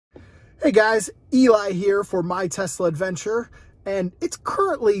Hey guys, Eli here for My Tesla Adventure, and it's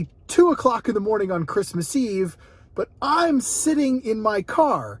currently 2 o'clock in the morning on Christmas Eve, but I'm sitting in my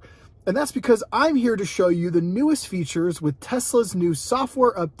car, and that's because I'm here to show you the newest features with Tesla's new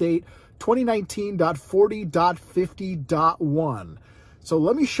software update 2019.40.50.1. So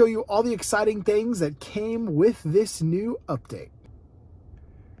let me show you all the exciting things that came with this new update.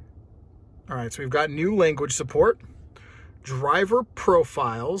 All right, so we've got new language support, driver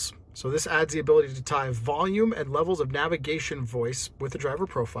profiles. So this adds the ability to tie volume and levels of navigation voice with the driver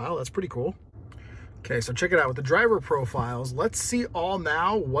profile. That's pretty cool. Okay, so check it out. With the driver profiles, let's see all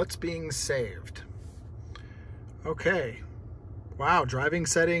now what's being saved. Okay. Wow, driving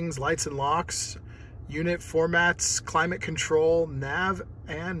settings, lights and locks, unit formats, climate control, nav,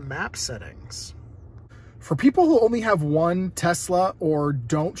 and map settings. For people who only have one Tesla or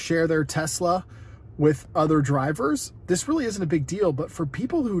don't share their Tesla with other drivers, this really isn't a big deal, but for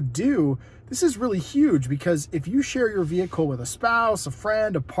people who do, this is really huge, because if you share your vehicle with a spouse, a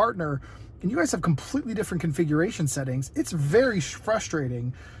friend, a partner, and you guys have completely different configuration settings, it's very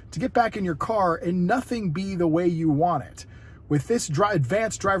frustrating to get back in your car and nothing be the way you want it. With this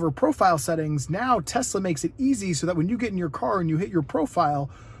advanced driver profile settings, now Tesla makes it easy so that when you get in your car and you hit your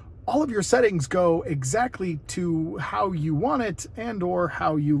profile, all of your settings go exactly to how you want it and or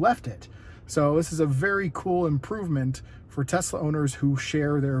how you left it. So this is a very cool improvement for Tesla owners who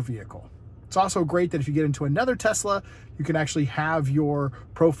share their vehicle. It's also great that if you get into another Tesla, you can actually have your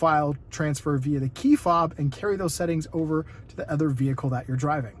profile transfer via the key fob and carry those settings over to the other vehicle that you're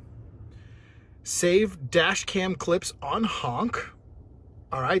driving. Save dash cam clips on honk.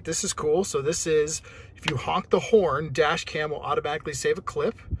 All right, this is cool. So this is, if you honk the horn, dash cam will automatically save a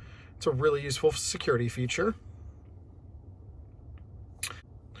clip. It's a really useful security feature.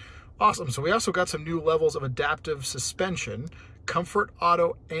 Awesome. So we also got some new levels of adaptive suspension, comfort,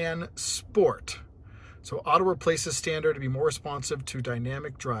 auto, and sport. So auto replaces standard to be more responsive to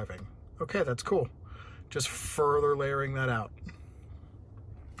dynamic driving. Okay, that's cool. Just further layering that out.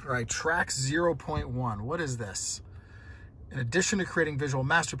 All right, Tracks 0.1. What is this? In addition to creating visual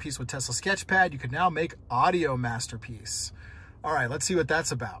masterpiece with Tesla Sketchpad, you can now make audio masterpiece. All right, let's see what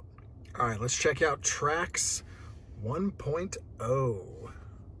that's about. All right, let's check out Tracks 1.0.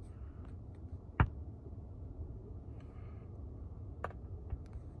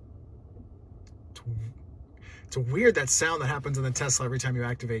 It's weird, that sound that happens in the Tesla every time you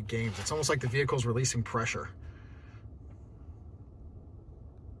activate games. It's almost like the vehicle's releasing pressure.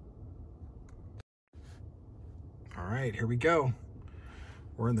 All right, here we go.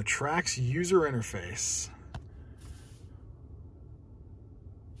 We're in the Tracks user interface.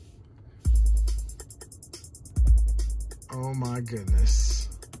 Oh my goodness.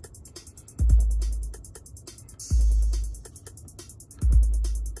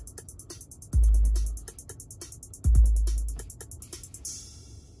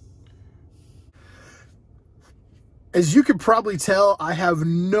 As you can probably tell, I have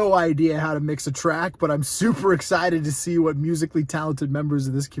no idea how to mix a track, but I'm super excited to see what musically talented members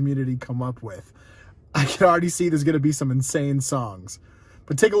of this community come up with. I can already see there's going to be some insane songs.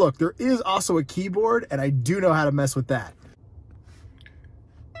 But take a look, there is also a keyboard, and I do know how to mess with that.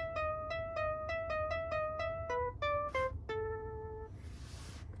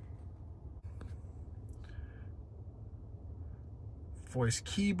 Voice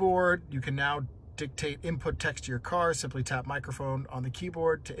keyboard, you can now dictate input text to your car. Simply tap microphone on the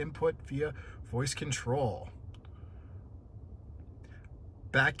keyboard to input via voice control.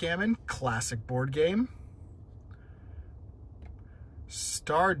 Backgammon, classic board game.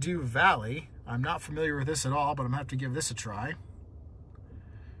 Stardew Valley. I'm not familiar with this at all, but I'm going to have to give this a try.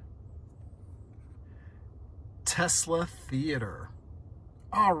 Tesla Theater.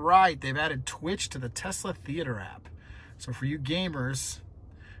 All right, they've added Twitch to the Tesla Theater app. So for you gamers,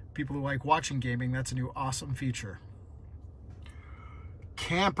 people who like watching gaming, that's a new awesome feature.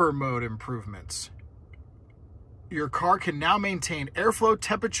 Camper mode improvements. Your car can now maintain airflow,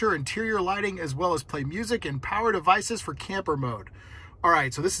 temperature, interior lighting, as well as play music and power devices for camper mode. All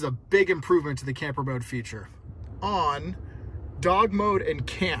right, so this is a big improvement to the camper mode feature. On, dog mode, and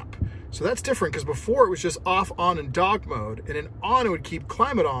camp. So that's different, because before it was just off, on, and dog mode, and in on it would keep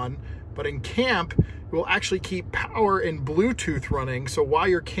climate on, but in camp, it will actually keep power and Bluetooth running. So while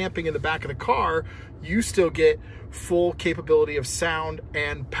you're camping in the back of the car, you still get full capability of sound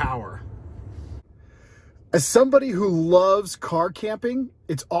and power. As somebody who loves car camping,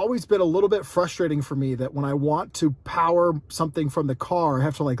 it's always been a little bit frustrating for me that when I want to power something from the car, I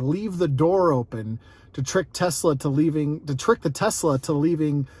have to like leave the door open to trick the Tesla to leaving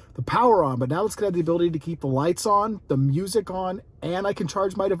the power on. But now it's going to have the ability to keep the lights on, the music on, and I can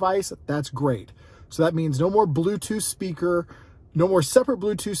charge my device. That's great. So that means no more Bluetooth speaker, no more separate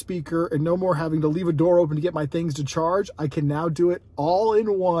Bluetooth speaker, and no more having to leave a door open to get my things to charge. I can now do it all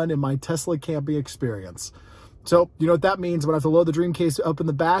in one in my Tesla camping experience. So, you know what that means? I'm going to have to load the Dream case up in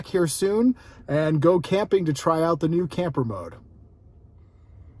the back here soon and go camping to try out the new camper mode.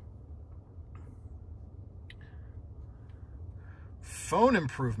 Phone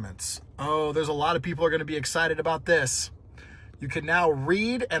improvements. Oh, there's a lot of people are going to be excited about this. You can now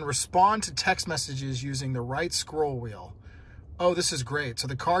read and respond to text messages using the right scroll wheel. Oh, this is great. So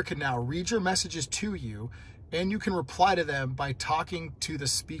the car can now read your messages to you, and you can reply to them by talking to the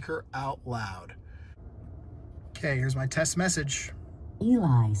speaker out loud. Okay, here's my test message.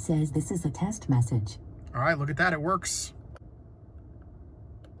 Eli says this is a test message. All right, look at that. It works.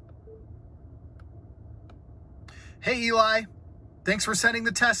 Hey, Eli. Thanks for sending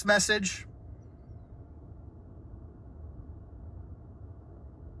the test message.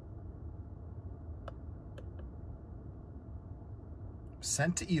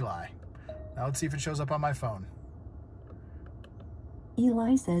 Sent to Eli. Now let's see if it shows up on my phone.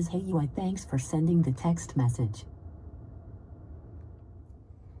 Eli says, hey, Eli, thanks for sending the text message.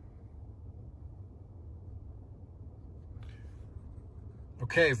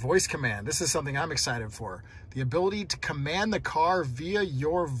 Okay, voice command. This is something I'm excited for. The ability to command the car via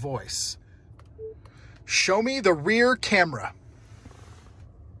your voice. Show me the rear camera.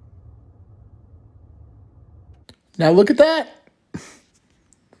 Now look at that.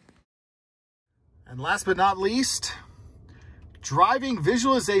 And last but not least, driving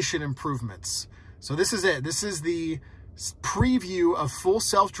visualization improvements. So this is it. This is the preview of full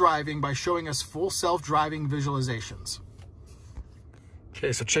self-driving by showing us full self-driving visualizations.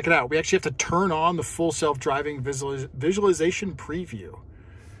 Okay, so check it out. We actually have to turn on the full self-driving visualization preview.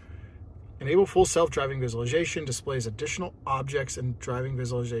 Enable full self-driving visualization displays additional objects and driving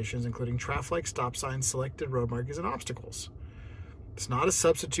visualizations, including traffic lights, stop signs, selected road markings, and obstacles. It's not a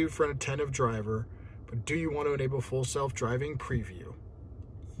substitute for an attentive driver, but do you want to enable full self-driving preview?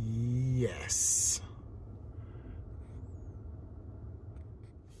 Yes.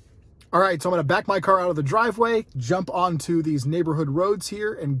 All right, so I'm going to back my car out of the driveway, jump onto these neighborhood roads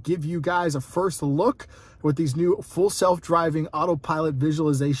here, and give you guys a first look at what these new full self-driving autopilot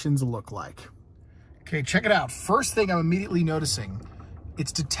visualizations look like. Okay, check it out. First thing I'm immediately noticing,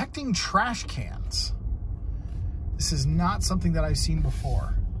 it's detecting trash cans. This is not something that I've seen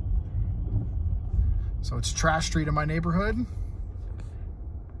before. So it's Trash Street in my neighborhood.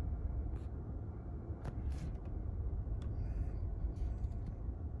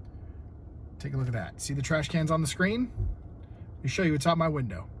 Take a look at that. See the trash cans on the screen? Let me show you what's out my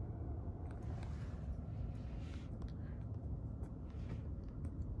window.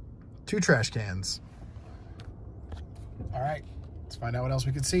 Two trash cans. All right, let's find out what else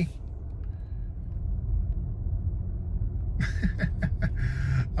we can see.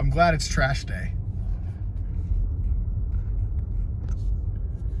 I'm glad it's trash day.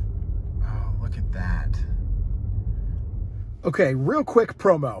 Oh, look at that. Okay, real quick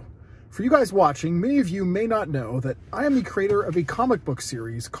promo. For you guys watching, many of you may not know that I am the creator of a comic book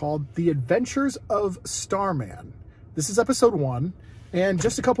series called The Adventures of Starman. This is episode 1, and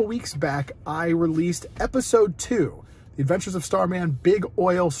just a couple weeks back, I released episode 2, The Adventures of Starman, Big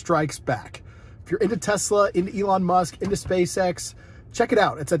Oil Strikes Back. If you're into Tesla, into Elon Musk, into SpaceX, check it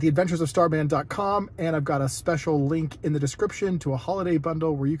out. It's at theadventuresofstarman.com, and I've got a special link in the description to a holiday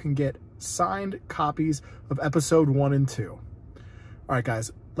bundle where you can get signed copies of episode 1 and 2. All right,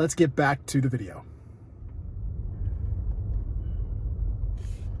 guys, let's get back to the video.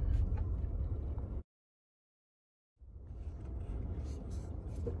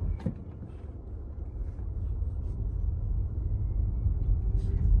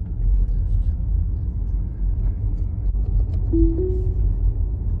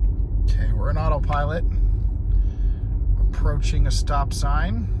 Okay, we're in autopilot, approaching a stop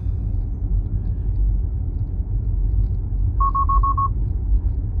sign.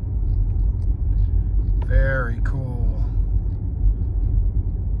 Very cool.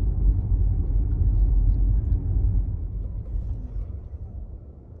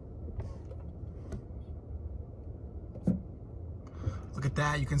 Look at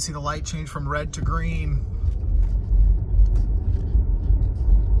that. You can see the light change from red to green.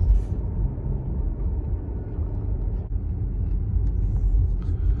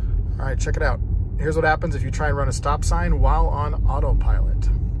 All right, check it out. here's what happens if you try and run a stop sign while on autopilot.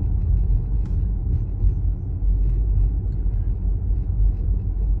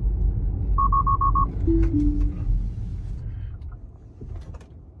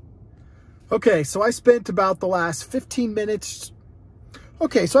 Okay, so I spent about the last 15 minutes.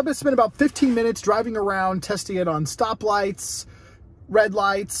 Okay, so I've spent about 15 minutes driving around, testing it on stoplights, red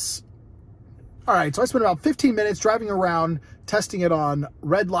lights. All right, so I spent about 15 minutes driving around, testing it on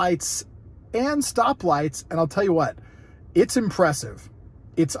red lights and stoplights, and I'll tell you what, it's impressive.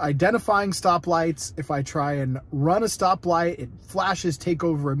 It's identifying stoplights. If I try and run a stoplight, it flashes take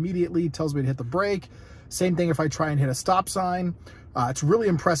over immediately, tells me to hit the brake. Same thing if I try and hit a stop sign. It's really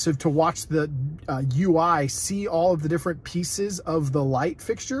impressive to watch the UI see all of the different pieces of the light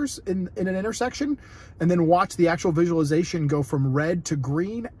fixtures in an intersection, and then watch the actual visualization go from red to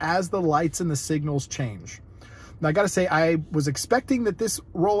green as the lights and the signals change. Now, I gotta say, I was expecting that this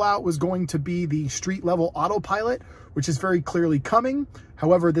rollout was going to be the street level autopilot, which is very clearly coming.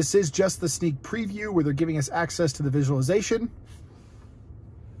 However, this is just the sneak preview where they're giving us access to the visualization.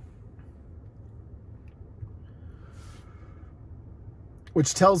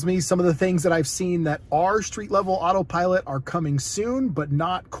 Which tells me some of the things that I've seen that are street level autopilot are coming soon, but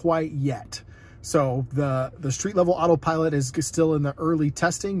not quite yet. So the street level autopilot is still in the early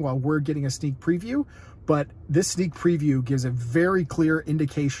testing while we're getting a sneak preview, but this sneak preview gives a very clear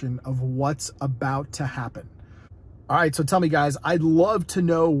indication of what's about to happen. All right, so tell me guys, I'd love to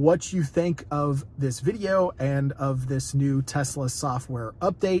know what you think of this video and of this new Tesla software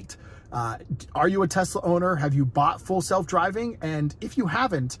update. Are you a Tesla owner? Have you bought full self-driving? And if you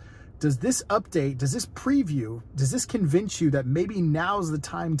haven't, does this update, does this preview, does this convince you that maybe now's the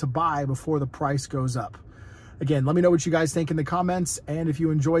time to buy before the price goes up? Again, let me know what you guys think in the comments. And if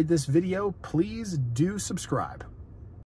you enjoyed this video, please do subscribe.